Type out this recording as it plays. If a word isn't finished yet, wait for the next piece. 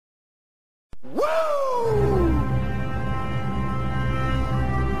This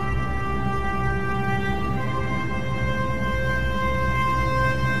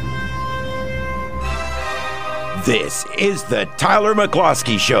is the Tyler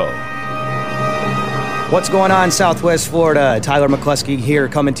McCloskey Show. What's going on, Southwest Florida? Tyler McCloskey here,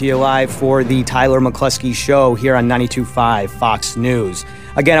 coming to you live for the Tyler McCloskey Show here on 92.5 Fox News.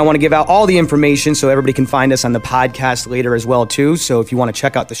 Again, I want to give out all the information so everybody can find us on the podcast later as well, too. So if you want to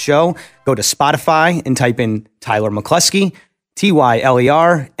check out the show, go to Spotify and type in Tyler McCloskey,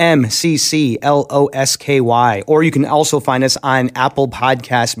 TYLERMCCLOSKY, or you can also find us on Apple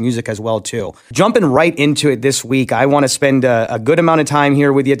Podcast Music as well, too. Jumping right into it this week, I want to spend a good amount of time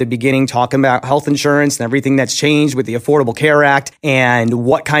here with you at the beginning talking about health insurance and everything that's changed with the Affordable Care Act and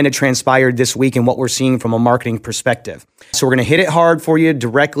what kind of transpired this week and what we're seeing from a marketing perspective. So we're going to hit it hard for you,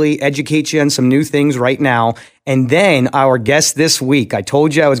 directly educate you on some new things right now. And then our guest this week, I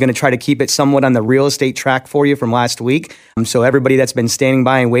told you I was going to try to keep it somewhat on the real estate track for you from last week. So everybody that's been standing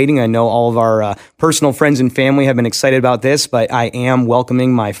by and waiting, I know all of our personal friends and family have been excited about this, but I am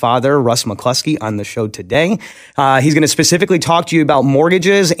welcoming my father, Russ McCloskey, on the show today. He's going to specifically talk to you about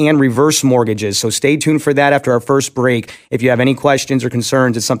mortgages and reverse mortgages. So stay tuned for that after our first break. If you have any questions or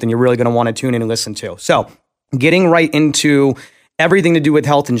concerns, it's something you're really going to want to tune in and listen to. So getting right into everything to do with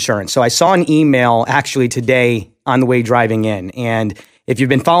health insurance. So I saw an email actually today on the way driving in. And if you've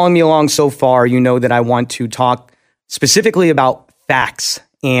been following me along so far, you know that I want to talk specifically about facts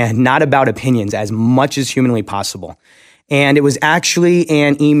and not about opinions as much as humanly possible. And it was actually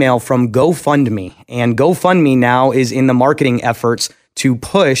an email from GoFundMe. And GoFundMe now is in the marketing efforts to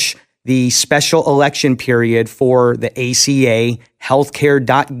push the special election period for the ACA,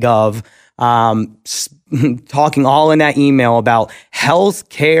 healthcare.gov, talking all in that email about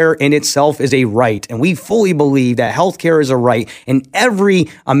healthcare in itself is a right. And we fully believe that healthcare is a right, and every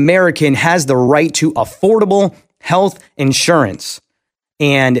American has the right to affordable health insurance.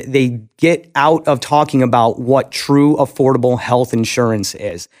 And they get out of talking about what true affordable health insurance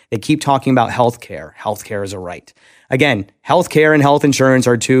is. They keep talking about healthcare. Healthcare is a right. Again, healthcare and health insurance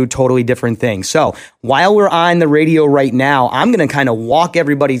are two totally different things. So while we're on the radio right now, I'm going to kind of walk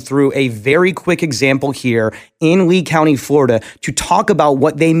everybody through a very quick example here in Lee County, Florida, to talk about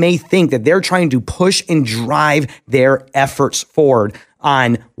what they may think that they're trying to push and drive their efforts forward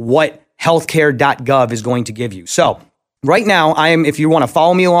on what healthcare.gov is going to give you. So right now, if you want to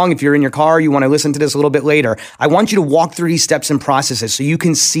follow me along, if you're in your car, you want to listen to this a little bit later, I want you to walk through these steps and processes so you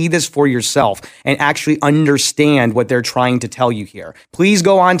can see this for yourself and actually understand what they're trying to tell you here. Please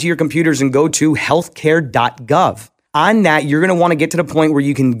go onto your computers and go to healthcare.gov. On that, you're going to want to get to the point where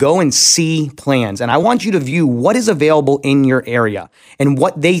you can go and see plans. And I want you to view what is available in your area and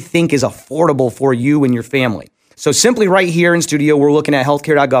what they think is affordable for you and your family. So simply right here in studio, we're looking at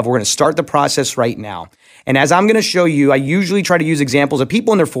healthcare.gov. We're going to start the process right now. And as I'm going to show you, I usually try to use examples of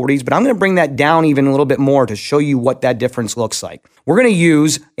people in their 40s, but I'm going to bring that down even a little bit more to show you what that difference looks like. We're going to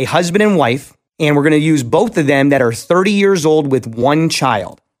use a husband and wife, and we're going to use both of them that are 30 years old with one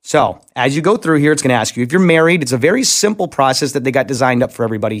child. So as you go through here, it's going to ask you if you're married. It's a very simple process that they got designed up for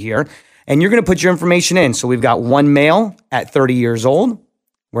everybody here. And you're going to put your information in. So we've got one male at 30 years old.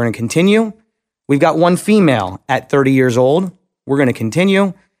 We're going to continue. We've got one female at 30 years old. We're going to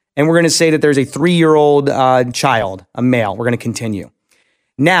continue. And we're going to say that there's a 3-year-old child, a male. We're going to continue.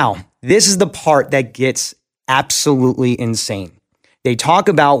 Now, this is the part that gets absolutely insane. They talk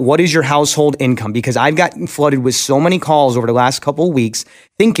about what is your household income, because I've gotten flooded with so many calls over the last couple of weeks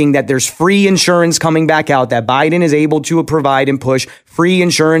thinking that there's free insurance coming back out, that Biden is able to provide and push free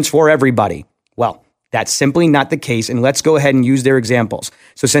insurance for everybody. Well, that's simply not the case, and let's go ahead and use their examples.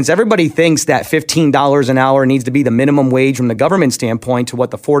 So since everybody thinks that $15 an hour needs to be the minimum wage from the government standpoint to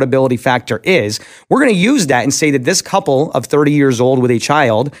what the affordability factor is, we're going to use that and say that this couple of 30 years old with a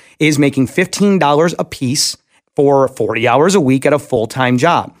child is making $15 a piece for 40 hours a week at a full-time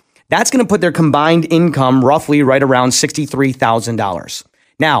job. That's going to put their combined income roughly right around $63,000.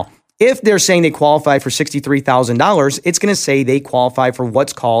 Now, if they're saying they qualify for $63,000, it's going to say they qualify for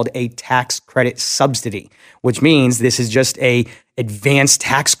what's called a tax credit subsidy, which means this is just a advanced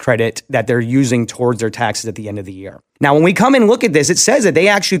tax credit that they're using towards their taxes at the end of the year. Now, when we come and look at this, it says that they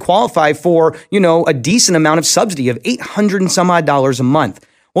actually qualify for, a decent amount of subsidy of $800 and some odd a month.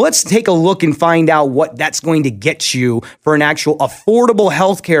 Well, let's take a look and find out what that's going to get you for an actual affordable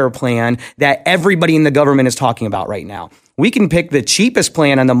healthcare plan that everybody in the government is talking about right now. We can pick the cheapest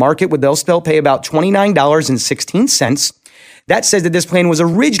plan on the market where they'll still pay about $29.16. That says that this plan was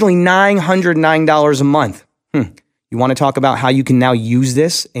originally $909 a month. You want to talk about how you can now use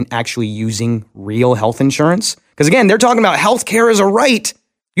this in actually using real health insurance? Because again, they're talking about healthcare as a right.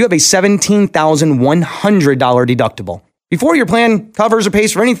 you have a $17,100 deductible. Before your plan covers or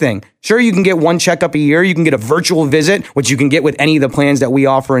pays for anything. Sure, you can get one checkup a year. You can get a virtual visit, which you can get with any of the plans that we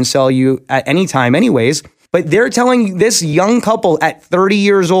offer and sell you at any time anyways. But they're telling this young couple at 30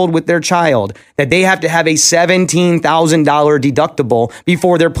 years old with their child that they have to have a $17,000 deductible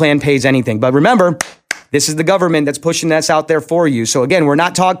before their plan pays anything. But remember, this is the government that's pushing this out there for you. So again, we're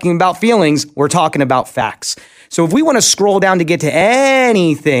not talking about feelings. We're talking about facts. So if we want to scroll down to get to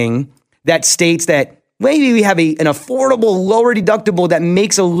anything that states that maybe we have an affordable, lower deductible that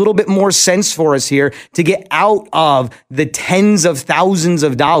makes a little bit more sense for us here to get out of the tens of thousands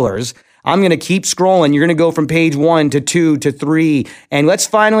of dollars, I'm going to keep scrolling. You're going to go from page 1 to 2 to 3. And let's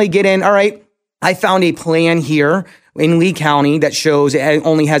finally get in. All right, I found a plan here in Lee County that shows it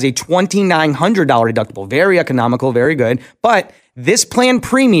only has a $2,900 deductible. Very economical, very good. But this plan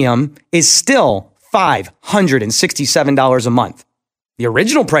premium is still $567 a month. The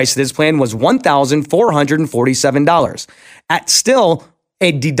original price of this plan was $1,447 at still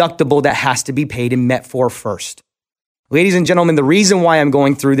a deductible that has to be paid and met for first. Ladies and gentlemen, the reason why I'm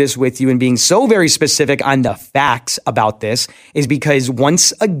going through this with you and being so very specific on the facts about this is because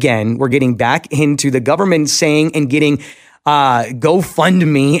once again, we're getting back into the government saying and getting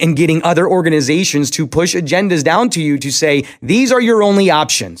GoFundMe and getting other organizations to push agendas down to you to say, these are your only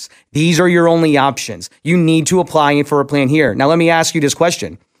options. These are your only options. You need to apply for a plan here. Now, let me ask you this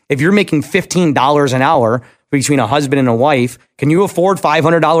question. If you're making $15 an hour between a husband and a wife, can you afford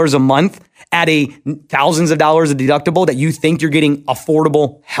 $500 a month at a thousands of dollars of deductible that you think you're getting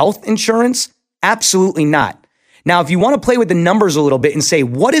affordable health insurance? Absolutely not. Now, if you want to play with the numbers a little bit and say,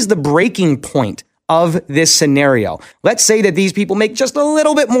 what is the breaking point of this scenario? Let's say that these people make just a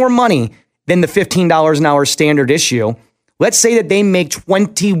little bit more money than the $15 an hour standard issue. Let's say that they make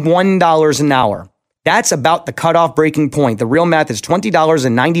 $21 an hour. That's about the cutoff breaking point. The real math is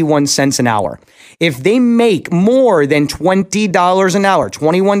 $20.91 an hour. If they make more than $20 an hour,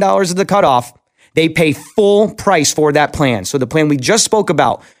 $21 is the cutoff, they pay full price for that plan. So the plan we just spoke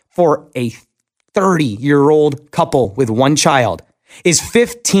about for a 30-year-old couple with one child is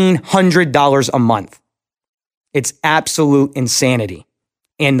 $1,500 a month. It's absolute insanity.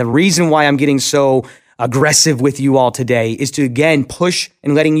 And the reason why I'm getting so aggressive with you all today is to, again, push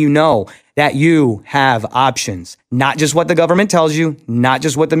and letting you know that you have options. Not just what the government tells you, not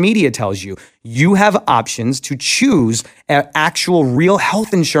just what the media tells you. You have options to choose an actual real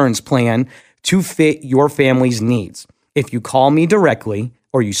health insurance plan to fit your family's needs. If you call me directly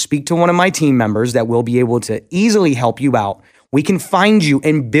or you speak to one of my team members that will be able to easily help you out, we can find you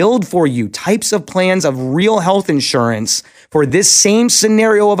and build for you types of plans of real health insurance for this same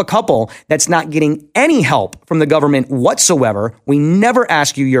scenario of a couple that's not getting any help from the government whatsoever. We never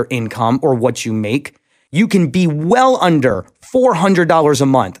ask you your income or what you make. You can be well under $400 a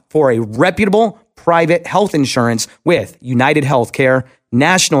month for a reputable private health insurance with United Healthcare,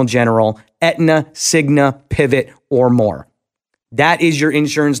 National General, Aetna, Cigna, Pivot, or more. That is your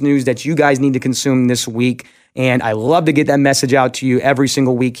insurance news that you guys need to consume this week. And I love to get that message out to you every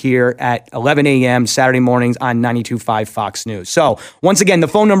single week here at 11 a.m. Saturday mornings on 92.5 Fox News. So once again, the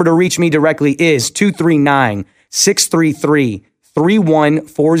phone number to reach me directly is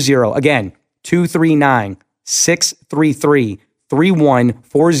 239-633-3140. Again,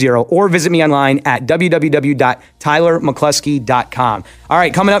 239-633-3140, or visit me online at www.tylermccluskey.com. All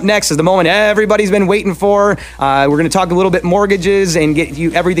right, coming up next is the moment everybody's been waiting for. We're going to talk a little bit mortgages and get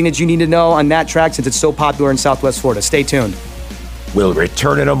you everything that you need to know on that track since it's so popular in Southwest Florida. Stay tuned. We'll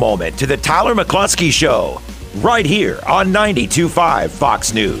return in a moment to the Tyler McCluskey Show, right here on 92.5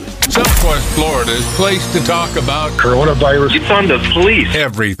 Fox News. Southwest Florida's place to talk about coronavirus. It's on the police.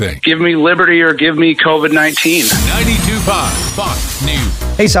 Everything. Give me liberty or give me COVID-19. 92.5 Fox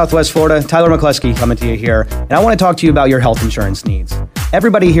News. Hey, Southwest Florida, Tyler McCluskey coming to you here, and I want to talk to you about your health insurance needs.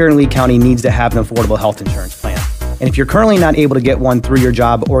 Everybody here in Lee County needs to have an affordable health insurance plan. And if you're currently not able to get one through your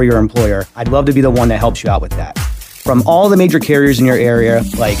job or your employer, I'd love to be the one that helps you out with that. From all the major carriers in your area,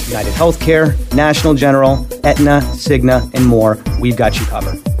 like United Healthcare, National General, Aetna, Cigna, and more, we've got you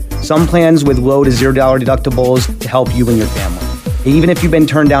covered. Some plans with low to $0 deductibles to help you and your family. Even if you've been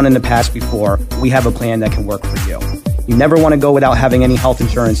turned down in the past before, we have a plan that can work for you. You never want to go without having any health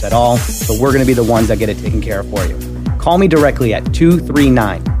insurance at all, so we're going to be the ones that get it taken care of for you. Call me directly at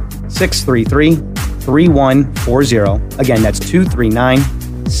 239-633-3140. Again, that's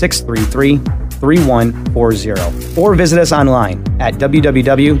 239-633-3140. Or visit us online at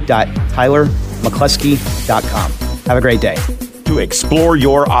www.tylermccluskey.com. Have a great day. To explore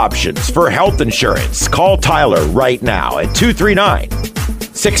your options for health insurance, call Tyler right now at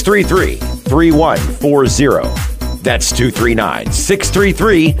 239-633-3140. That's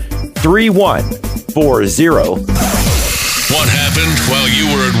 239-633-3140. What happened while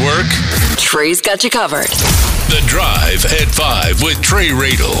you were at work? Trey's got you covered. The Drive at 5 with Trey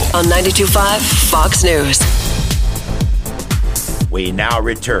Radel On 92.5 Fox News. We now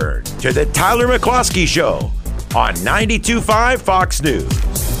return to the Tyler McCloskey Show on 92.5 Fox News.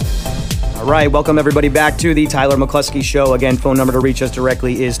 All right, welcome everybody back to the Tyler McCluskey Show. Again, phone number to reach us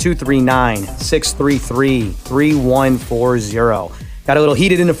directly is 239-633-3140. Got a little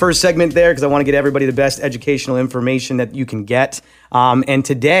heated in the first segment there because I want to get everybody the best educational information that you can get. And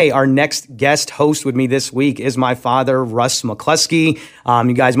today, our next guest host with me this week is my father, Russ McCluskey.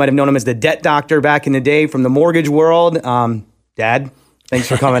 You guys might have known him as the debt doctor back in the day from the mortgage world. Dad, thanks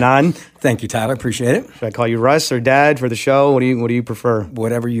for coming on. Thank you, Tyler. Appreciate it. Should I call you Russ or Dad for the show? What do you prefer?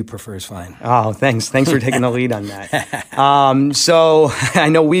 Whatever you prefer is fine. Oh, thanks. Thanks for taking the lead on that. So I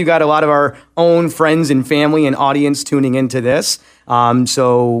know we've got a lot of our own friends and family and audience tuning into this.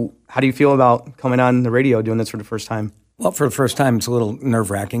 So how do you feel about coming on the radio, doing this for the first time? Well, for the first time, it's a little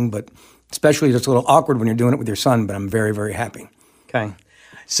nerve-wracking, but especially just a little awkward when you're doing it with your son, but I'm very, very happy. Okay.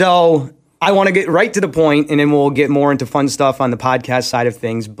 So I want to get right to the point, and then we'll get more into fun stuff on the podcast side of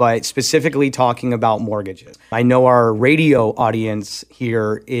things, but specifically talking about mortgages. I know our radio audience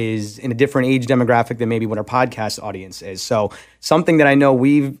here is in a different age demographic than maybe what our podcast audience is. So something that I know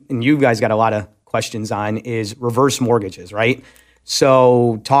you guys got a lot of questions on is reverse mortgages, right?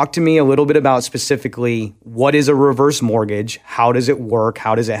 So talk to me a little bit about specifically what is a reverse mortgage, how does it work,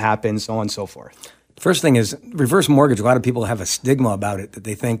 how does it happen, so on and so forth. First thing is, reverse mortgage, a lot of people have a stigma about it, that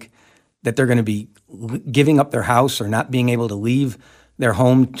they think that they're going to be giving up their house or not being able to leave their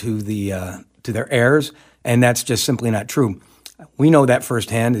home to their heirs, and that's just simply not true. We know that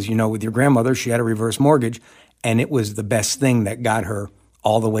firsthand. As you know, with your grandmother, she had a reverse mortgage, and it was the best thing that got her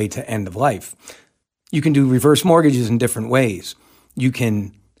all the way to end of life. You can do reverse mortgages in different ways. You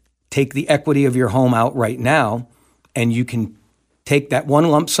can take the equity of your home out right now, and you can take that one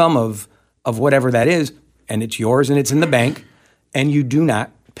lump sum of whatever that is, and it's yours and it's in the bank, and you do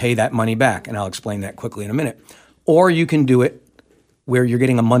not pay that money back. And I'll explain that quickly in a minute. Or you can do it where you're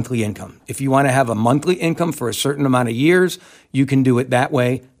getting a monthly income. If you want to have a monthly income for a certain amount of years, you can do it that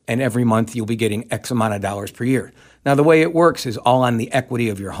way, and every month you'll be getting X amount of dollars per year. Now, the way it works is all on the equity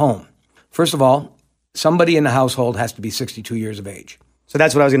of your home. First of all, somebody in the household has to be 62 years of age. So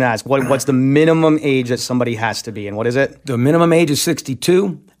that's what I was going to ask. What's the minimum age that somebody has to be, and what is it? The minimum age is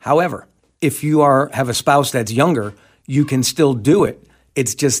 62. However, if you have a spouse that's younger, you can still do it.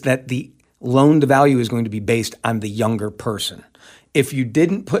 It's just that the loan to value is going to be based on the younger person. If you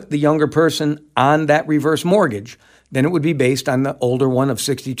didn't put the younger person on that reverse mortgage, then it would be based on the older one of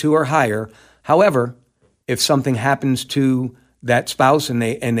 62 or higher. However, if something happens to that spouse and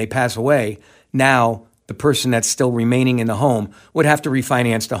they pass away, now the person that's still remaining in the home would have to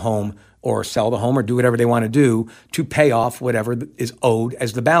refinance the home or sell the home or do whatever they want to do to pay off whatever is owed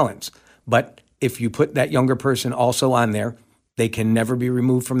as the balance. But if you put that younger person also on there, they can never be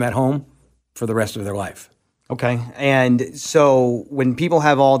removed from that home for the rest of their life. Okay. And so when people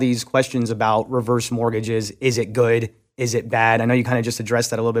have all these questions about reverse mortgages, is it good? Is it bad? I know you kind of just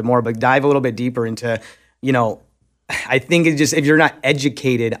addressed that a little bit more, but dive a little bit deeper into, I think it's just, if you're not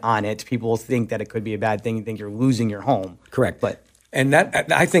educated on it, people think that it could be a bad thing and think you're losing your home. Correct. And that,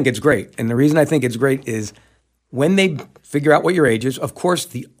 I think it's great. And the reason I think it's great is when they figure out what your age is, of course,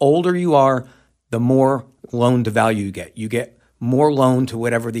 the older you are, the more loan to value you get. You get more loan to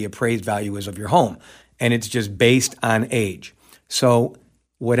whatever the appraised value is of your home. And it's just based on age. So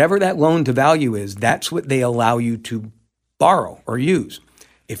whatever that loan to value is, that's what they allow you to borrow or use.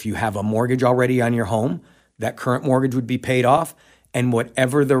 If you have a mortgage already on your home, that current mortgage would be paid off. And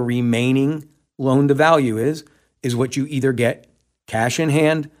whatever the remaining loan to value is what you either get cash in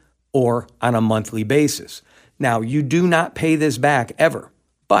hand or on a monthly basis. Now, you do not pay this back ever,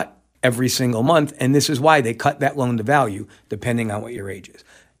 but every single month, and this is why they cut that loan to value depending on what your age is.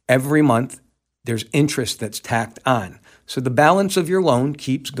 Every month, there's interest that's tacked on. So the balance of your loan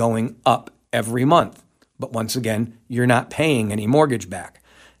keeps going up every month. But once again, you're not paying any mortgage back.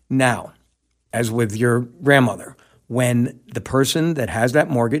 Now, as with your grandmother, when the person that has that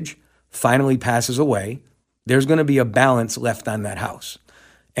mortgage finally passes away, there's going to be a balance left on that house.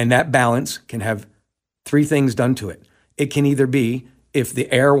 And that balance can have three things done to it. It can either be, if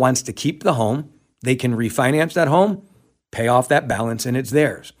the heir wants to keep the home, they can refinance that home, pay off that balance, and it's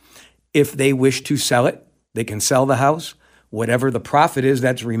theirs. If they wish to sell it, they can sell the house. Whatever the profit is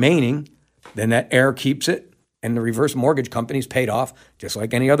that's remaining, then that heir keeps it, and the reverse mortgage company's paid off just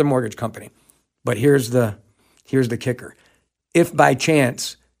like any other mortgage company. But here's the kicker. If by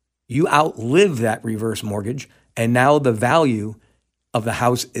chance you outlive that reverse mortgage and now the value of the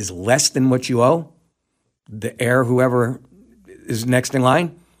house is less than what you owe, the heir, whoever is next in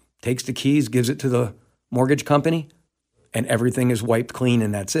line, takes the keys, gives it to the mortgage company, and everything is wiped clean,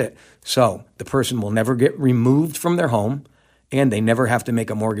 and that's it. So the person will never get removed from their home, and they never have to make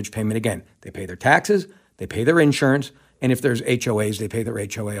a mortgage payment again. They pay their taxes, they pay their insurance, and if there's HOAs, they pay their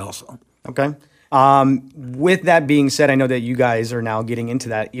HOA also. Okay. With that being said, I know that you guys are now getting into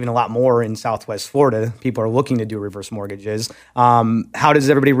that even a lot more in Southwest Florida. People are looking to do reverse mortgages. How does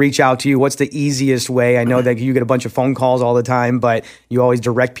everybody reach out to you? What's the easiest way? I know that you get a bunch of phone calls all the time, but you always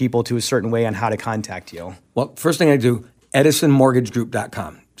direct people to a certain way on how to contact you. Well, first thing I do,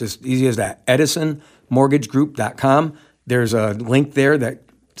 EdisonMortgageGroup.com. Just easy as that. EdisonMortgageGroup.com. There's a link there that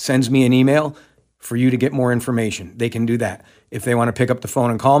sends me an email for you to get more information. They can do that. If they want to pick up the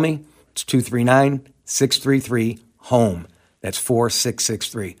phone and call me, it's 239-633-HOME. That's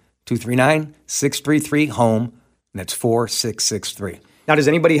 4663. 239-633-HOME, and that's 4663. Now, does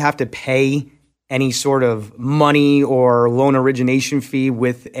anybody have to pay any sort of money or loan origination fee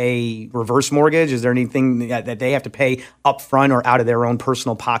with a reverse mortgage? Is there anything that they have to pay up front or out of their own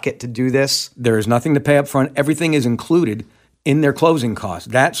personal pocket to do this? There is nothing to pay up front. Everything is included in their closing costs.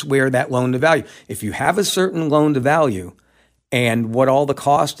 That's where that loan to value. If you have a certain loan to value and what all the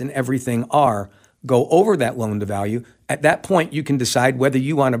costs and everything are, go over that loan to value. At that point, you can decide whether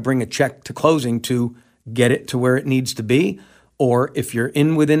you want to bring a check to closing to get it to where it needs to be, or if you're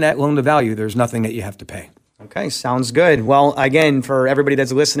within that loan to value, there's nothing that you have to pay. Okay, sounds good. Well, again, for everybody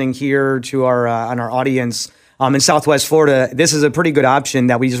that's listening here to our on our audience in Southwest Florida, this is a pretty good option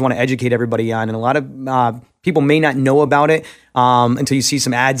that we just want to educate everybody on. And a lot of people may not know about it until you see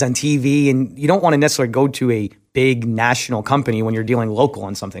some ads on TV, and you don't want to necessarily go to a big national company when you're dealing local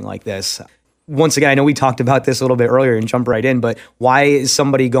on something like this. Once again, I know we talked about this a little bit earlier and jump right in, but why is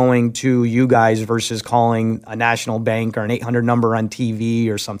somebody going to you guys versus calling a national bank or an 800 number on TV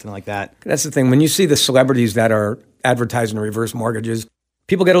or something like that? That's the thing. When you see the celebrities that are advertising reverse mortgages,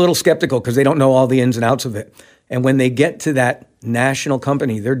 people get a little skeptical because they don't know all the ins and outs of it. And when they get to that national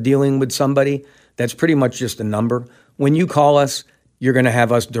company, they're dealing with somebody that's pretty much just a number. When you call us, you're going to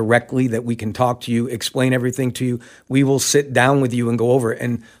have us directly that we can talk to you, explain everything to you. We will sit down with you and go over it.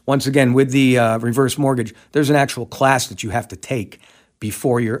 And once again, with the reverse mortgage, there's an actual class that you have to take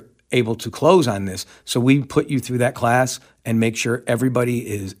before you're able to close on this. So we put you through that class and make sure everybody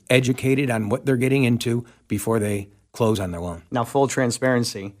is educated on what they're getting into before they close on their loan. Now, full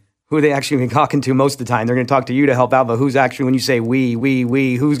transparency. Who are they actually talking to most of the time? They're going to talk to you to help out, but who's actually, when you say we,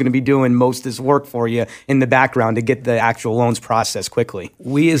 who's going to be doing most of this work for you in the background to get the actual loans processed quickly?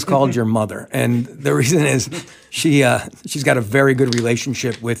 We is called your mother. And the reason is she's got a very good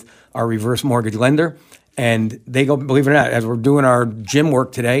relationship with our reverse mortgage lender. And they go, believe it or not, as we're doing our gym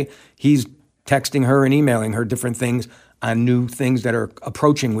work today, he's texting her and emailing her different things on new things that are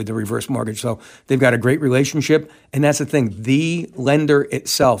approaching with the reverse mortgage. So they've got a great relationship. And that's the thing. The lender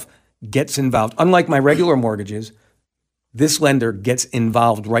itself gets involved. Unlike my regular mortgages, this lender gets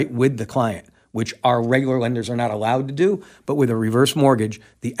involved right with the client, which our regular lenders are not allowed to do. But with a reverse mortgage,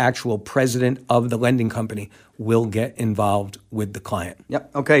 the actual president of the lending company will get involved with the client.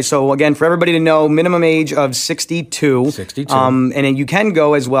 Yep. Okay. So again, for everybody to know, minimum age of 62. 62. And then you can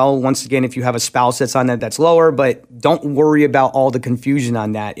go as well, once again, if you have a spouse that's on that, that's lower, but don't worry about all the confusion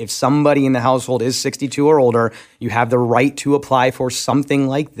on that. If somebody in the household is 62 or older, you have the right to apply for something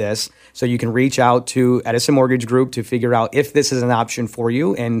like this. So you can reach out to Edison Mortgage Group to figure out if this is an option for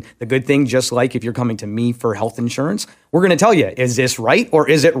you. And the good thing, just like if you're coming to me for health insurance, we're going to tell you, is this right or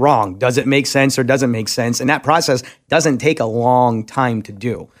is it wrong? Does it make sense or doesn't make sense? And that process doesn't take a long time to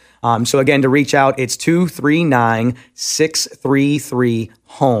do. So again, to reach out, it's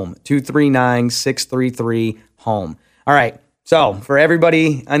 239-633-HOME. 239-633-HOME. All right. So for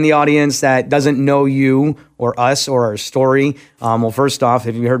everybody in the audience that doesn't know you or us or our story, well, first off,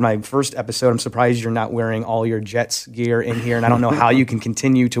 if you heard my first episode, I'm surprised you're not wearing all your Jets gear in here. And I don't know how you can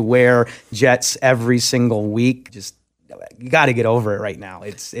continue to wear Jets every single week. Just, you got to get over it right now.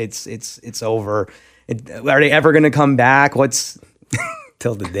 It's over. Are they ever going to come back?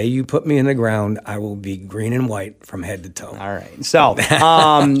 Till the day you put me in the ground, I will be green and white from head to toe. All right. So,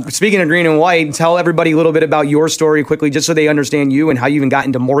 speaking of green and white, tell everybody a little bit about your story quickly, just so they understand you and how you even got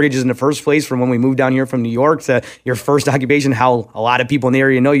into mortgages in the first place, from when we moved down here from New York to your first occupation, how a lot of people in the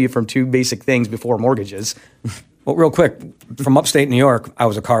area know you from two basic things before mortgages. Well, real quick, from upstate New York, I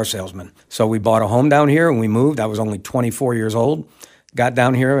was a car salesman. So we bought a home down here and we moved. I was only 24 years old. Got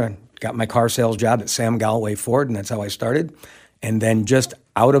down here and got my car sales job at Sam Galloway Ford, and that's how I started. And then just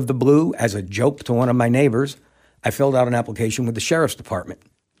out of the blue, as a joke to one of my neighbors, I filled out an application with the sheriff's department.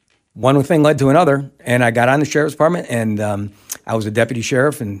 one thing led to another, and I got on the sheriff's department, and I was a deputy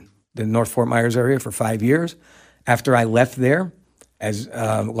sheriff in the North Fort Myers area for 5 years. After I left there, as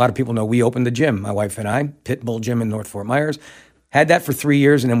a lot of people know, we opened the gym, my wife and I, Pitbull Gym in North Fort Myers. Had that for 3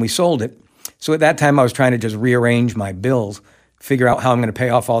 years, and then we sold it. So at that time, I was trying to just rearrange my bills, figure out how I'm going to pay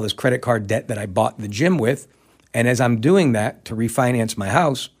off all this credit card debt that I bought the gym with. And as I'm doing that to refinance my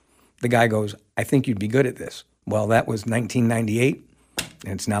house, the guy goes, I think you'd be good at this. Well, that was 1998,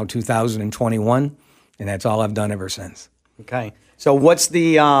 and it's now 2021, and that's all I've done ever since. Okay. So what's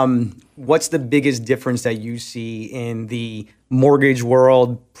the biggest difference that you see in the mortgage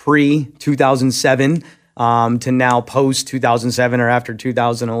world pre-2007 to now post-2007 or after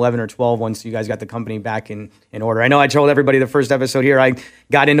 2011 or 12 once you guys got the company back in order? I know I told everybody the first episode here, I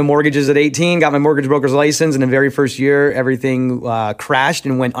got into mortgages at 18, got my mortgage broker's license, and the very first year everything crashed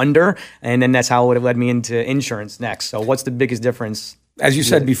and went under, and then that's how it led me into insurance next. So what's the biggest difference? As you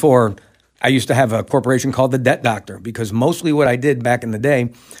said before, I used to have a corporation called the Debt Doctor, because mostly what I did back in the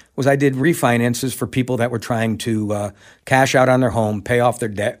day was I did refinances for people that were trying to cash out on their home, pay off their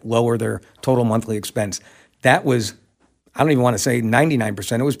debt, lower their total monthly expense. That was, I don't even want to say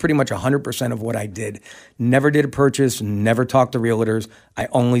 99%. It was pretty much 100% of what I did. Never did a purchase, never talked to realtors. I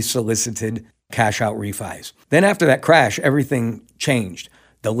only solicited cash out refis. Then after that crash, everything changed.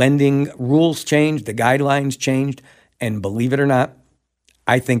 The lending rules changed, the guidelines changed, and believe it or not,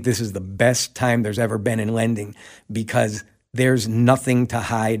 I think this is the best time there's ever been in lending, because there's nothing to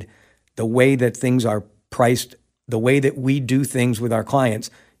hide. The way that things are priced, the way that we do things with our clients,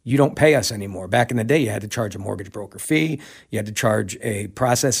 you don't pay us anymore. Back in the day, you had to charge a mortgage broker fee, you had to charge a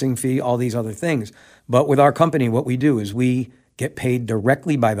processing fee, all these other things. But with our company, what we do is we get paid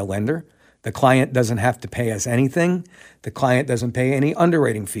directly by the lender. The client doesn't have to pay us anything. The client doesn't pay any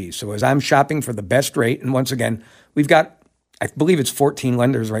underwriting fees. So as I'm shopping for the best rate, and once again, we've got, I believe it's 14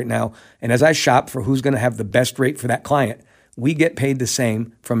 lenders right now. And as I shop for who's going to have the best rate for that client, we get paid the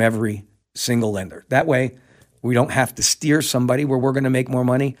same from every single lender. That way, we don't have to steer somebody where we're going to make more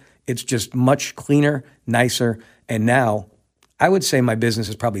money. It's just much cleaner, nicer. And now, I would say my business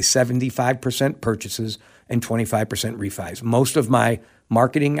is probably 75% purchases and 25% refis. Most of my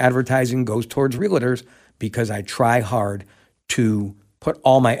marketing, advertising goes towards realtors because I try hard to put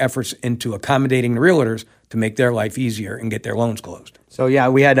all my efforts into accommodating the realtors to make their life easier and get their loans closed. So yeah,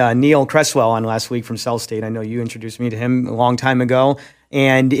 we had Neil Cresswell on last week from South State. I know you introduced me to him a long time ago.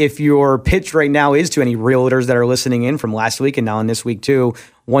 And if your pitch right now is to any realtors that are listening in from last week and now in this week too,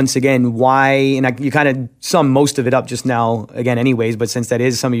 once again, why, and you kind of sum most of it up just now again anyways, but since that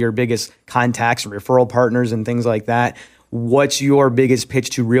is some of your biggest contacts and referral partners and things like that, what's your biggest pitch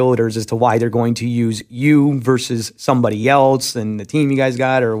to realtors as to why they're going to use you versus somebody else and the team you guys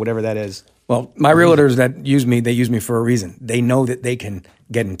got or whatever that is? Well, my realtors that use me, they use me for a reason. They know that they can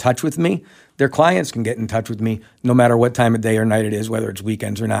get in touch with me. Their clients can get in touch with me no matter what time of day or night it is, whether it's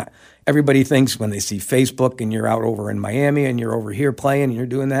weekends or not. Everybody thinks when they see Facebook and you're out over in Miami and you're over here playing and you're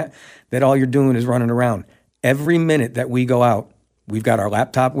doing that all you're doing is running around. Every minute that we go out, we've got our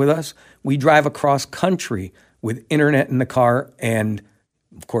laptop with us. We drive across country with internet in the car and,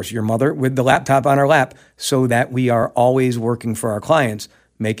 of course, your mother with the laptop on our lap so that we are always working for our clients,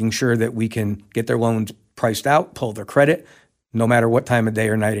 making sure that we can get their loans priced out, pull their credit, no matter what time of day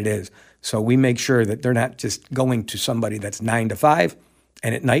or night it is. So we make sure that they're not just going to somebody that's 9 to 5,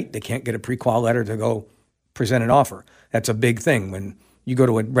 and at night they can't get a pre-qual letter to go present an offer. That's a big thing. When you go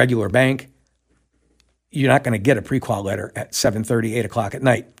to a regular bank, you're not going to get a pre-qual letter at 7:30, 8 o'clock at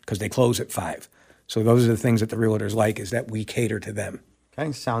night because they close at 5. So those are the things that the realtors like, is that we cater to them.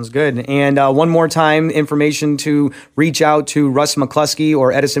 Okay, sounds good. And one more time, information to reach out to Russ McCluskey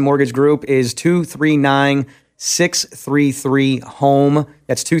or Edison Mortgage Group is 239-633-HOME.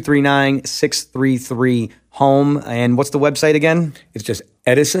 That's 239-633-HOME. And what's the website again? It's just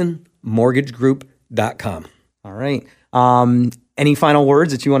edisonmortgagegroup.com. All right. Any final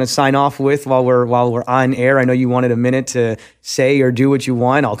words that you want to sign off with while we're on air? I know you wanted a minute to say or do what you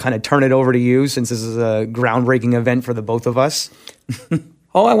want. I'll kind of turn it over to you since this is a groundbreaking event for the both of us.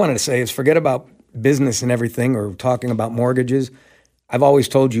 All I wanted to say is forget about business and everything or talking about mortgages. I've always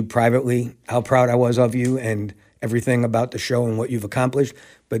told you privately how proud I was of you and everything about the show and what you've accomplished.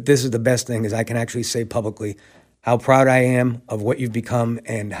 But this is the best thing, is I can actually say publicly how proud I am of what you've become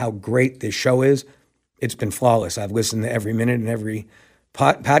and how great this show is. It's been flawless. I've listened to every minute and every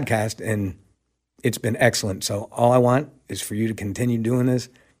podcast, and it's been excellent. So all I want is for you to continue doing this.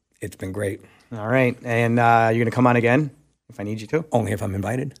 It's been great. All right. And you're going to come on again if I need you to? Only if I'm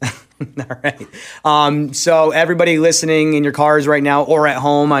invited. All right. So everybody listening in your cars right now or at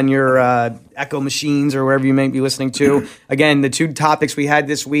home on your Echo machines or wherever you may be listening to, again, the two topics we had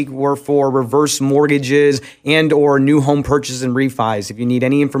this week were for reverse mortgages and or new home purchases and refis. If you need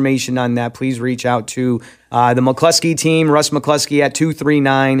any information on that, please reach out to the McCluskey team, Russ McCluskey at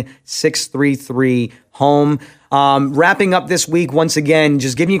 239-633-HOME. Wrapping up this week, once again,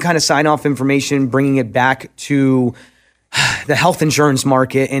 just giving you kind of sign-off information, bringing it back to the health insurance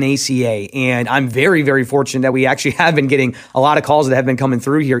market and ACA. And I'm very, very fortunate that we actually have been getting a lot of calls that have been coming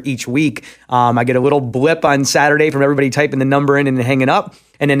through here each week. I get a little blip on Saturday from everybody typing the number in and hanging up.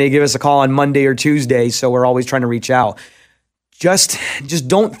 And then they give us a call on Monday or Tuesday. So we're always trying to reach out. Just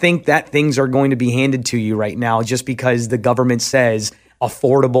don't think that things are going to be handed to you right now just because the government says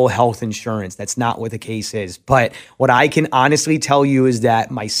affordable health insurance. That's not what the case is. But what I can honestly tell you is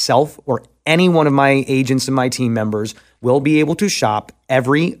that myself or any one of my agents and my team members will be able to shop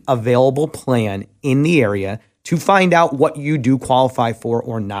every available plan in the area to find out what you do qualify for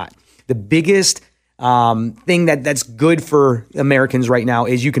or not. The biggest thing that's good for Americans right now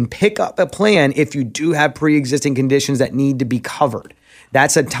is you can pick up a plan if you do have pre-existing conditions that need to be covered.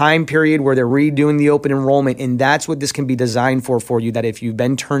 That's a time period where they're redoing the open enrollment, and that's what this can be designed for you, that if you've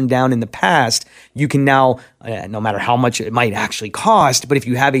been turned down in the past, you can now, no matter how much it might actually cost, but if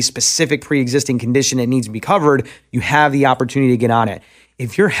you have a specific pre-existing condition that needs to be covered, you have the opportunity to get on it.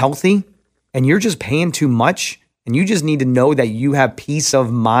 If you're healthy and you're just paying too much, and you just need to know that you have peace of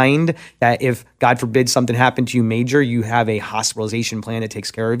mind, that if, God forbid, something happened to you major, you have a hospitalization plan that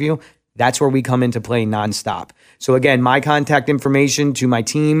takes care of you. That's where we come into play nonstop. So again, my contact information to my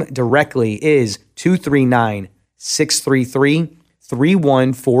team directly is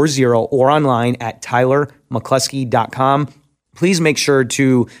 239-633-3140 or online at tylermccluskey.com. Please make sure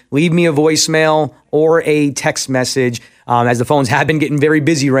to leave me a voicemail or a text message as the phones have been getting very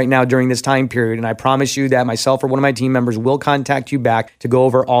busy right now during this time period. And I promise you that myself or one of my team members will contact you back to go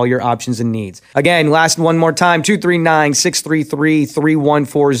over all your options and needs. Again, last one more time,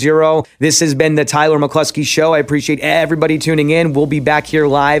 239-633-3140. This has been the Tyler McCluskey Show. I appreciate everybody tuning in. We'll be back here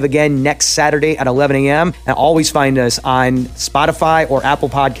live again next Saturday at 11 a.m. And always find us on Spotify or Apple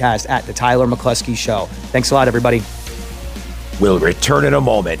Podcast at the Tyler McCluskey Show. Thanks a lot, everybody. We'll return in a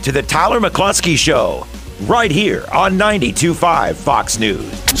moment to the Tyler McCluskey Show, right here on 92.5 Fox News.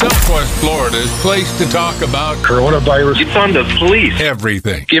 Southwest Florida's place to talk about Coronavirus. Defund the police.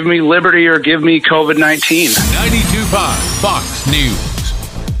 everything. Give me liberty or give me COVID-19. 92.5 Fox News.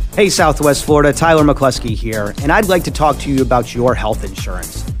 Hey, Southwest Florida, Tyler McCluskey here, and I'd like to talk to you about your health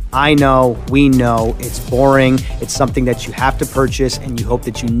insurance. I know, we know, it's boring, it's something that you have to purchase and you hope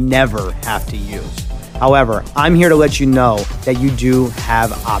that you never have to use. However, I'm here to let you know that you do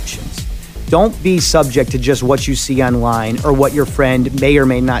have options. Don't be subject to just what you see online or what your friend may or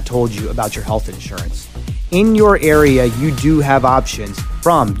may not told you about your health insurance. In your area, you do have options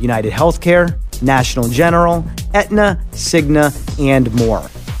from United Healthcare, National General, Aetna, Cigna, and more.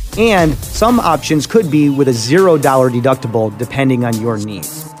 And some options could be with a $0 deductible depending on your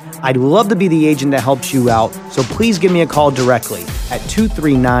needs. I'd love to be the agent that helps you out, so please give me a call directly at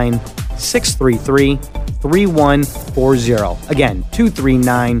 239-633-3140. Again,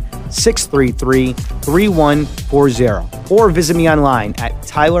 239-633-3140. Or visit me online at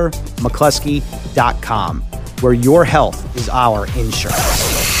tylermccluskey.com, where your health is our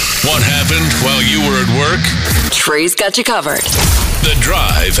insurance. What happened while you were at work? Trey's got you covered The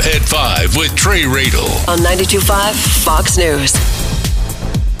Drive at 5 with Trey Radel. on 92.5 Fox News.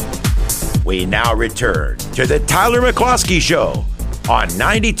 We now return to the Tyler McCluskey Show on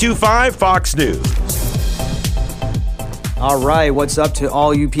 92.5 Fox News. All right, what's up to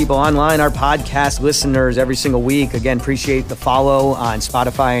all you people online, our podcast listeners every single week? Again, appreciate the follow on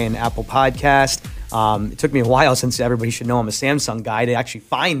Spotify and Apple Podcast. It took me a while, since everybody should know I'm a Samsung guy, to actually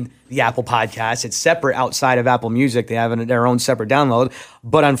find the Apple Podcast. It's separate outside of Apple Music. They have their own separate download.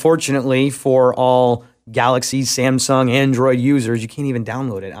 But unfortunately, for all Galaxy, Samsung, Android users, you can't even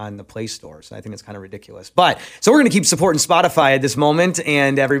download it on the Play Store. So I think it's kind of ridiculous. But so we're going to keep supporting Spotify at this moment,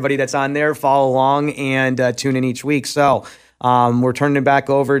 and everybody that's on there, follow along and tune in each week. So we're turning it back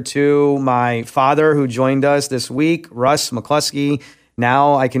over to my father, who joined us this week, Russ McCluskey.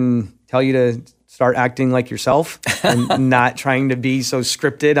 Now I can tell you to start acting like yourself and not trying to be so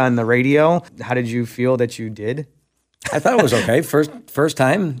scripted on the radio. How did you feel that you did? I thought it was okay. First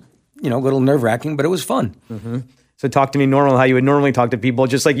time, a little nerve-wracking, but it was fun. Mm-hmm. So talk to me normal, how you would normally talk to people,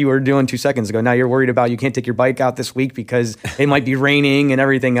 just like you were doing 2 seconds ago. Now you're worried about you can't take your bike out this week because it might be raining and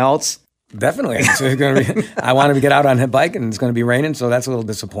everything else. Definitely. It's gonna be, I wanted to get out on a bike, and it's going to be raining, so that's a little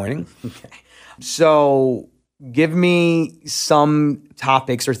disappointing. Okay. So give me some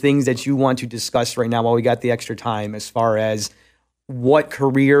topics or things that you want to discuss right now while we got the extra time, as far as what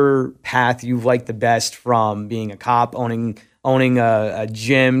career path you've liked the best, from being a cop, owning a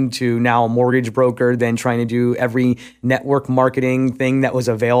gym, to now a mortgage broker, then trying to do every network marketing thing that was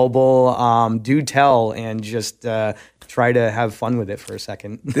available. Do tell, and just try to have fun with it for a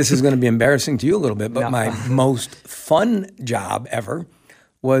second. This is going to be embarrassing to you a little bit, but my most fun job ever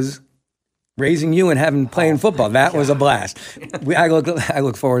was raising you and playing football. That was a blast. I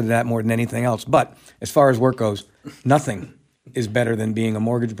look forward to that more than anything else. But as far as work goes, nothing is better than being a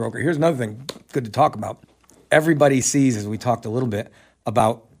mortgage broker. Here's another thing good to talk about. Everybody sees, as we talked a little bit,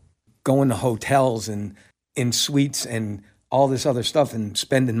 about going to hotels and in suites and all this other stuff and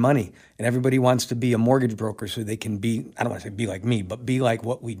spending money. And everybody wants to be a mortgage broker so they can be, I don't want to say be like me, but be like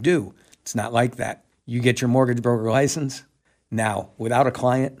what we do. It's not like that. You get your mortgage broker license. Now, without a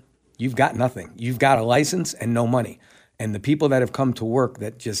client, you've got nothing. You've got a license and no money. And the people that have come to work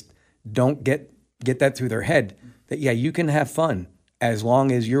that just don't get that through their head, that, yeah, you can have fun as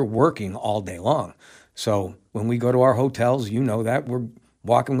long as you're working all day long. So when we go to our hotels, you know that we're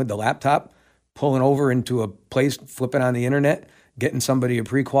walking with the laptop, pulling over into a place, flipping on the internet, getting somebody a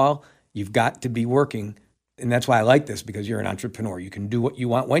pre-qual. You've got to be working. And that's why I like this, because you're an entrepreneur. You can do what you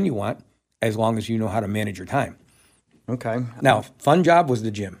want when you want, as long as you know how to manage your time. Okay. Now, fun job was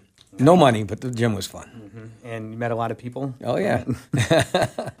the gym. No money, but the gym was fun. Mm-hmm. And you met a lot of people? Oh, yeah.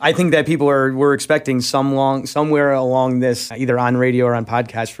 I think that people were expecting somewhere along this, either on radio or on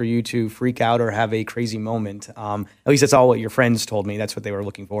podcast, for you to freak out or have a crazy moment. At least that's all what your friends told me. That's what they were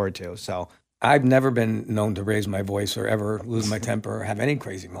looking forward to. So I've never been known to raise my voice or ever lose my temper or have any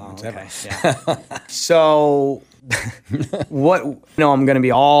crazy moments ever. Yeah. So I'm going to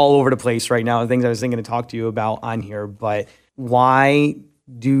be all over the place right now, the things I was thinking to talk to you about on here, but why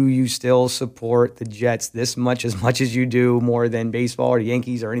do you still support the Jets this much, as much as you do, more than baseball or the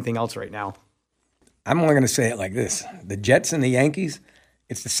Yankees or anything else right now? I'm only going to say it like this. The Jets and the Yankees,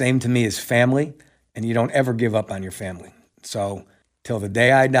 it's the same to me as family, and you don't ever give up on your family. So till the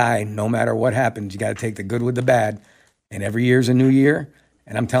day I die, no matter what happens, you got to take the good with the bad, and every year's a new year.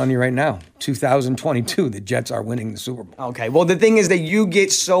 And I'm telling you right now, 2022, the Jets are winning the Super Bowl. Okay, well, the thing is that you get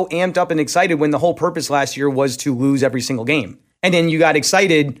so amped up and excited when the whole purpose last year was to lose every single game. And then you got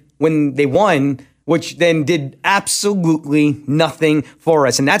excited when they won, which then did absolutely nothing for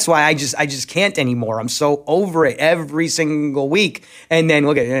us. And that's why I just can't anymore. I'm so over it every single week. And then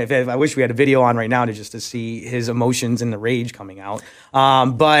look at, I wish we had a video on right now to see his emotions and the rage coming out.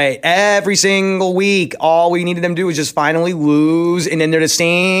 But every single week, all we needed them to do was just finally lose. And then they're the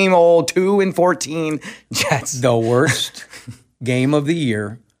same old 2-14 Jets. The worst game of the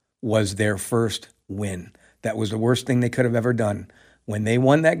year was their first win. That was the worst thing they could have ever done. When they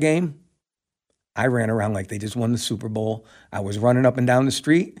won that game, I ran around like they just won the Super Bowl. I was running up and down the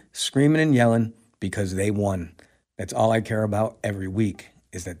street, screaming and yelling because they won. That's all I care about every week,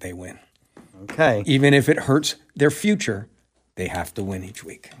 is that they win. Okay. Even if it hurts their future, they have to win each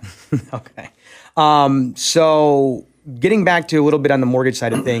week. Okay. So getting back to a little bit on the mortgage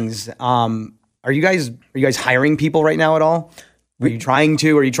side of things, are you guys hiring people right now at all? Are you trying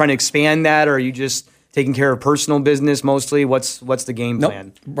to expand that, or are you just taking care of personal business mostly? What's the game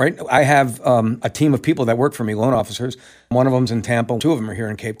plan? Right. I have a team of people that work for me, loan officers. One of them's in Tampa. Two of them are here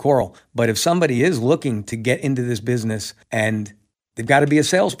in Cape Coral. But if somebody is looking to get into this business, and they've got to be a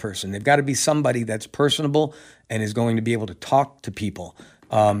salesperson, they've got to be somebody that's personable and is going to be able to talk to people.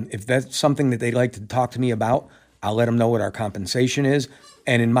 If that's something that they'd like to talk to me about, I'll let them know what our compensation is.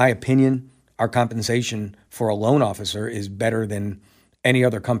 And in my opinion, our compensation for a loan officer is better than any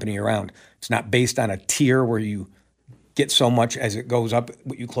other company around. It's not based on a tier where you get so much as it goes up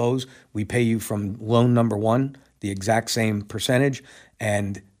what you close. We pay you from loan number one, the exact same percentage.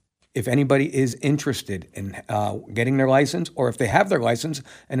 And if anybody is interested in getting their license, or if they have their license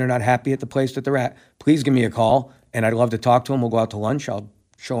and they're not happy at the place that they're at, please give me a call, and I'd love to talk to them. We'll go out to lunch. I'll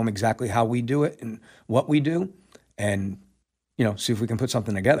show them exactly how we do it and what we do, and see if we can put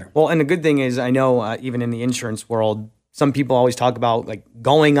something together. Well, and the good thing is, I know even in the insurance world, some people always talk about like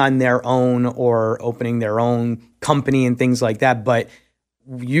going on their own or opening their own company and things like that. But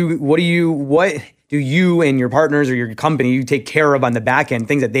what do you and your partners or your company, you take care of on the back end,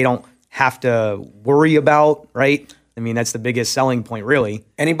 things that they don't have to worry about, right? I mean, that's the biggest selling point, really.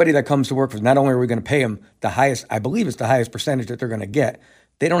 Anybody that comes to work for us, not only are we going to pay them the highest, I believe it's the highest percentage that they're going to get,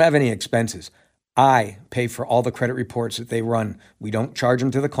 they don't have any expenses. I pay for all the credit reports that they run. We don't charge them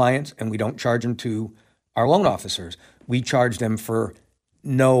to the clients, and we don't charge them to our loan officers. We charge them for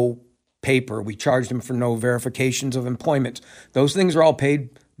no paper. We charge them for no verifications of employment. Those things are all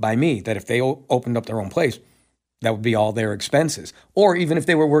paid by me, that if they opened up their own place, That would be all their expenses. Or even if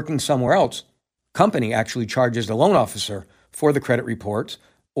they were working somewhere else, company actually charges the loan officer for the credit reports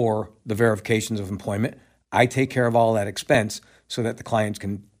or the verifications of employment. I take care of all that expense so that the clients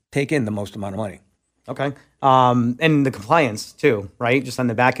can take in the most amount of money. Okay. And the compliance too, right? Just on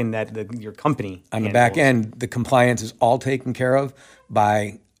the back end that your company On the handles. back end, the compliance is all taken care of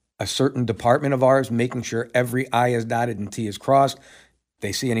by a certain department of ours, making sure every I is dotted and T is crossed.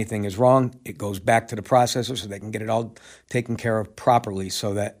 They see anything is wrong, it goes back to the processor so they can get it all taken care of properly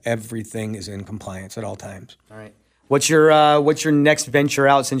so that everything is in compliance at all times. All right. What's your next venture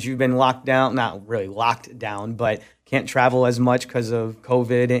out since you've been locked down? Not really locked down, but can't travel as much because of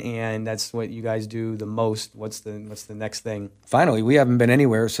COVID, and that's what you guys do the most. What's the next thing? Finally, we haven't been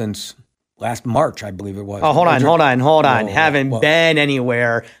anywhere since last March, I believe it was. Oh, hold on. Haven't been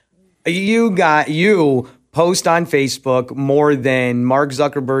anywhere. You post on Facebook more than Mark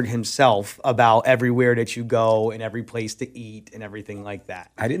Zuckerberg himself about everywhere that you go and every place to eat and everything like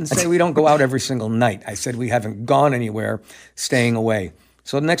that. I didn't say we don't go out every single night. I said we haven't gone anywhere, staying away.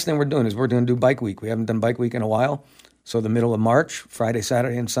 So the next thing we're doing is we're going to do Bike Week. We haven't done Bike Week in a while. So the middle of March, Friday,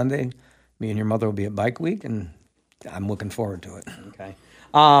 Saturday, and Sunday, me and your mother will be at Bike Week, and I'm looking forward to it. Okay.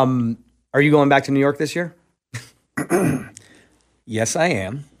 Are you going back to New York this year? Yes, I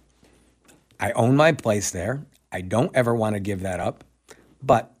am. I own my place there. I don't ever want to give that up.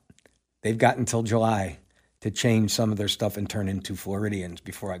 But they've got until July to change some of their stuff and turn into Floridians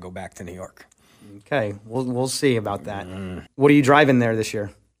before I go back to New York. Okay, we'll see about that. What are you driving there this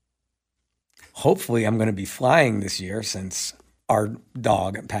year? Hopefully, I'm going to be flying this year since our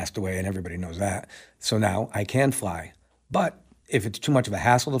dog passed away, and everybody knows that. So now I can fly. But if it's too much of a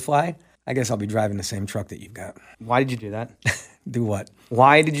hassle to fly, I guess I'll be driving the same truck that you've got. Why did you do that? Do what?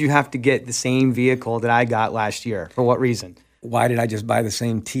 Why did you have to get the same vehicle that I got last year? For what reason? Why did I just buy the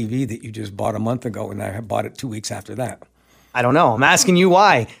same TV that you just bought a month ago and I bought it 2 weeks after that? I don't know. I'm asking you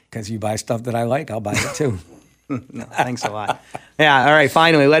why. Because you buy stuff that I like, I'll buy it too. No, thanks a lot. Yeah, all right,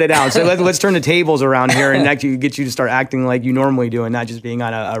 finally, let it out. So let's turn the tables around here and actually get you to start acting like you normally do and not just being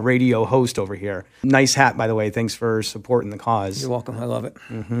on a radio host over here. Nice hat, by the way. Thanks for supporting the cause. You're welcome. I love it.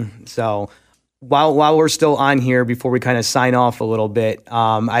 So while we're still on here, before we kind of sign off a little bit,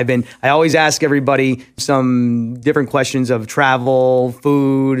 I always ask everybody some different questions of travel,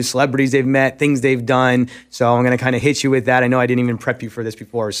 food, celebrities they've met, things they've done. So I'm going to kind of hit you with that. I know I didn't even prep you for this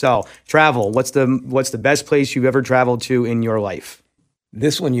before. So travel, what's the best place you've ever traveled to in your life?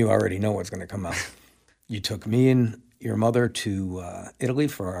 This one you already know what's going to come out. You took me and your mother to Italy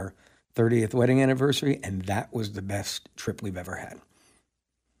for our 30th wedding anniversary, and that was the best trip we've ever had.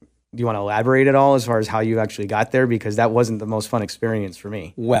 Do you want to elaborate at all as far as how you actually got there? Because that wasn't the most fun experience for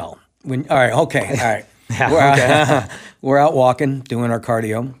me. Well, all right. Yeah, We're out walking, doing our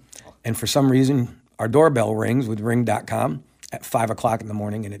cardio, and for some reason, our doorbell rings with Ring.com at 5 o'clock in the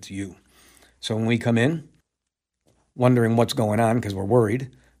morning, and it's you. So when we come in, wondering what's going on because we're worried,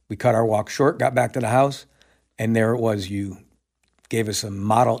 we cut our walk short, got back to the house, and there it was. You gave us a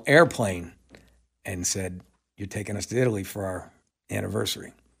model airplane and said, you're taking us to Italy for our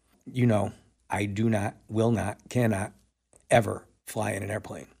anniversary. You know, I do not, will not, cannot ever fly in an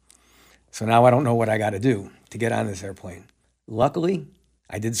airplane. So now I don't know what I got to do to get on this airplane. Luckily,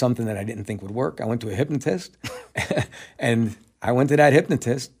 I did something that I didn't think would work. I went to a hypnotist, and I went to that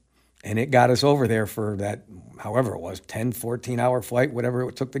hypnotist, and it got us over there for that, however it was, 10, 14-hour flight, whatever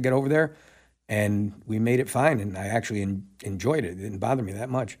it took to get over there. And we made it fine, and I actually enjoyed it. It didn't bother me that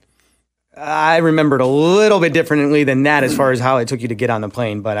much. I remembered a little bit differently than that as far as how it took you to get on the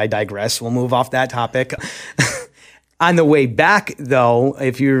plane, but I digress. We'll move off that topic. On the way back, though,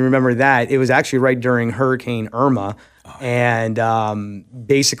 if you remember that, it was actually right during Hurricane Irma. And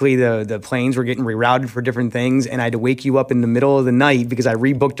basically the planes were getting rerouted for different things, and I had to wake you up in the middle of the night because I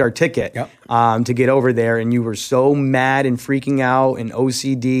rebooked our ticket to get over there, and you were so mad and freaking out and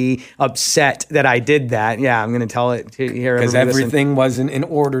OCD upset that I did that. Yeah, I'm going to tell it to here. Because everything wasn't in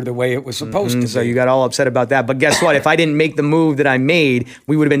order the way it was supposed to be. So you got all upset about that. But guess what? If I didn't make the move that I made,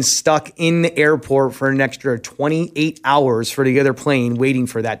 we would have been stuck in the airport for an extra 28 hours for the other plane waiting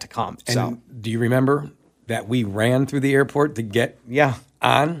for that to come. And do you remember that we ran through the airport to get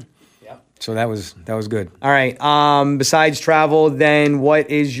on? Yeah. So that was good. All right. Besides travel, then what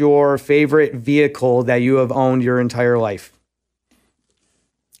is your favorite vehicle that you have owned your entire life?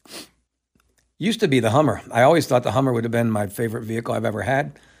 Used to be the Hummer. I always thought the Hummer would have been my favorite vehicle I've ever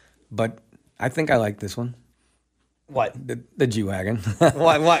had, but I think I like this one. What? The G-Wagon.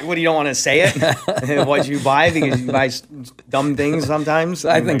 What do you don't want to say it? What you buy because you buy dumb things sometimes?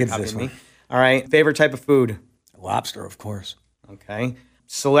 I think it's this one. All right. Favorite type of food? Lobster, of course. Okay.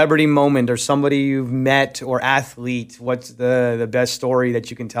 celebrity moment or somebody you've met or athlete, what's the best story that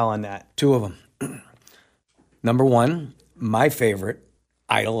you can tell on that? Two of them. Number one, my favorite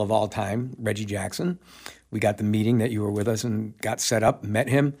idol of all time, Reggie Jackson. We got the meeting that you were with us and got set up, met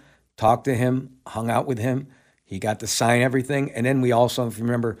him, talked to him, hung out with him. He got to sign everything. And then we also, if you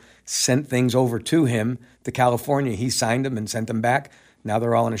remember, sent things over to him to California. He signed them and sent them back. Now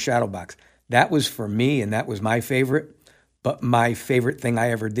they're all in a shadow box. That was for me, and that was my favorite. But my favorite thing I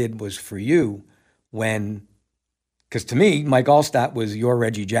ever did was for you because to me, Mike Allstott was your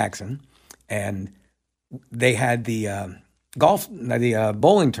Reggie Jackson. And they had the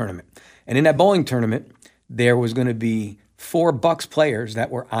bowling tournament. And in that bowling tournament, there was going to be 4 Bucks players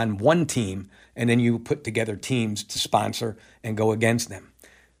that were on one team, and then you put together teams to sponsor and go against them.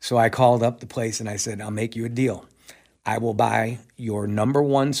 So I called up the place and I said, I'll make you a deal. I will buy your number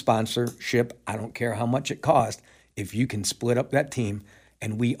one sponsorship. I don't care how much it costs if you can split up that team,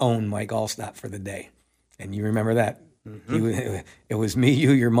 and we own Mike Allstott for the day. And you remember that. Mm-hmm. It was me,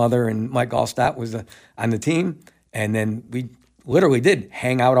 you, your mother, and Mike Allstott was on the team. And then we literally did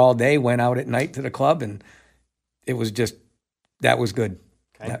hang out all day, went out at night to the club, and it was just, that was good.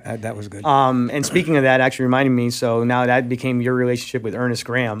 Okay. That was good. And speaking of that, actually reminding me, so now that became your relationship with Ernest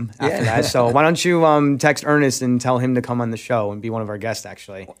Graham after that. So why don't you text Ernest and tell him to come on the show and be one of our guests,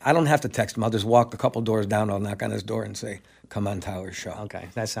 actually. I don't have to text him. I'll just walk a couple doors down. I'll knock on his door and say, come on Tyler's show. Okay,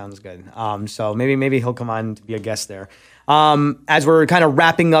 that sounds good. So maybe he'll come on to be a guest there. As we're kind of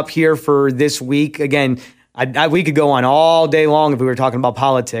wrapping up here for this week, again, we could go on all day long if we were talking about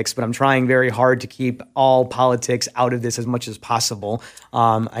politics, but I'm trying very hard to keep all politics out of this as much as possible.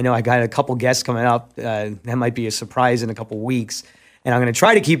 I know I got a couple guests coming up. That might be a surprise in a couple weeks. And I'm going to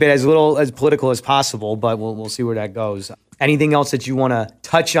try to keep it as little as political as possible, but we'll see where that goes. Anything else that you want to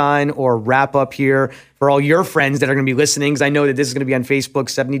touch on or wrap up here for all your friends that are going to be listening? Because I know that this is going to be on Facebook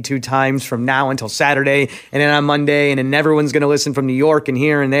 72 times from now until Saturday, and then on Monday, and then everyone's going to listen from New York and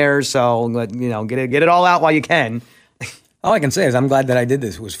here and there. So, get it all out while you can. All I can say is I'm glad that I did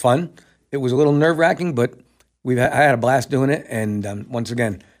this. It was fun. It was a little nerve-wracking, but I had a blast doing it. And once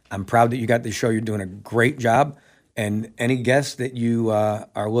again, I'm proud that you got this show. You're doing a great job. And any guests that you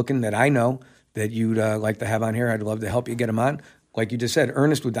are looking that I know that you'd like to have on here, I'd love to help you get them on. Like you just said, I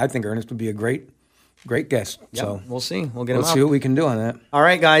think Ernest would be a great guest. Yep, so we'll see. We'll get him Let's see what we can do on that. All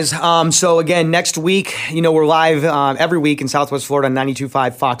right, guys. So again, next week, we're live every week in Southwest Florida on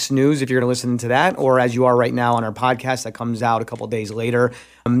 92.5 Fox News if you're going to listen to that, or as you are right now on our podcast that comes out a couple days later.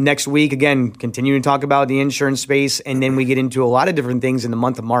 Next week, again, continuing to talk about the insurance space, and then we get into a lot of different things in the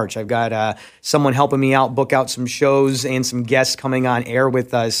month of March. I've got someone helping me out, book out some shows and some guests coming on air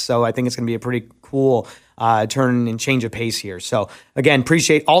with us, so I think it's going to be a pretty cool turn and change of pace here. So again,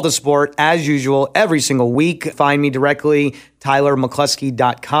 appreciate all the support as usual every single week. Find me directly,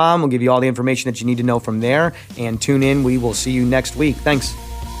 TylerMcCluskey.com. We'll give you all the information that you need to know from there, and tune in. We will see you next week. Thanks.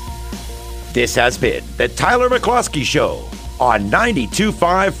 This has been the Tyler McCluskey Show on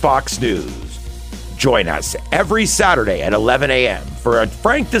 92.5 Fox News. Join us every Saturday at 11 a.m. for a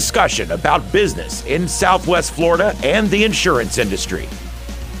frank discussion about business in Southwest Florida and the insurance industry.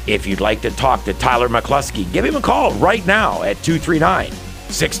 If you'd like to talk to Tyler McCluskey, give him a call right now at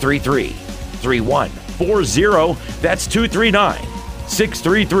 239-633-3140. That's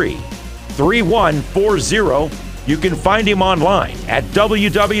 239-633-3140. You can find him online at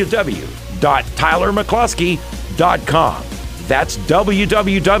www.tylermccluskey.com. That's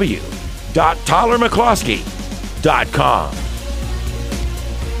www.tylermccluskey.com.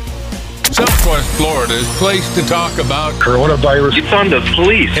 Southwest Florida's place to talk about coronavirus. Defund the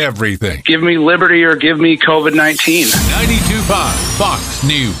police. Everything. Give me liberty or give me COVID-19. 92.5 Fox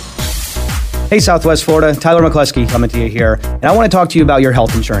News. Hey, Southwest Florida, Tyler McCluskey coming to you here, and I want to talk to you about your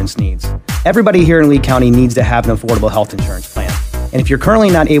health insurance needs. Everybody here in Lee County needs to have an affordable health insurance plan. And if you're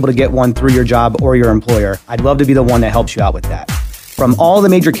currently not able to get one through your job or your employer, I'd love to be the one that helps you out with that. From all the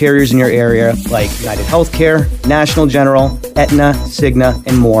major carriers in your area, like United Healthcare, National General, Aetna, Cigna,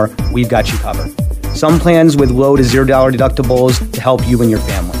 and more, we've got you covered. Some plans with low to $0 deductibles to help you and your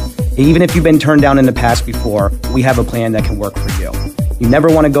family. Even if you've been turned down in the past before, we have a plan that can work for you. You never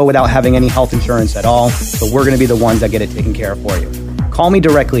want to go without having any health insurance at all, so we're going to be the ones that get it taken care of for you. Call me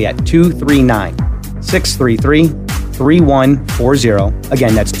directly at 239-633-3140.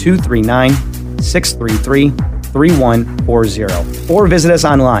 Again, that's 239-633-3140. Or visit us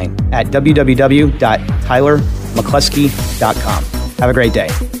online at www.tylermccluskey.com. Have a great day.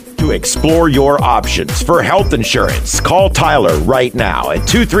 To explore your options for health insurance, call Tyler right now at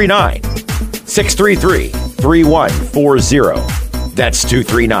 239-633-3140. That's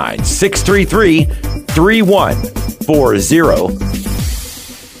 239-633-3140.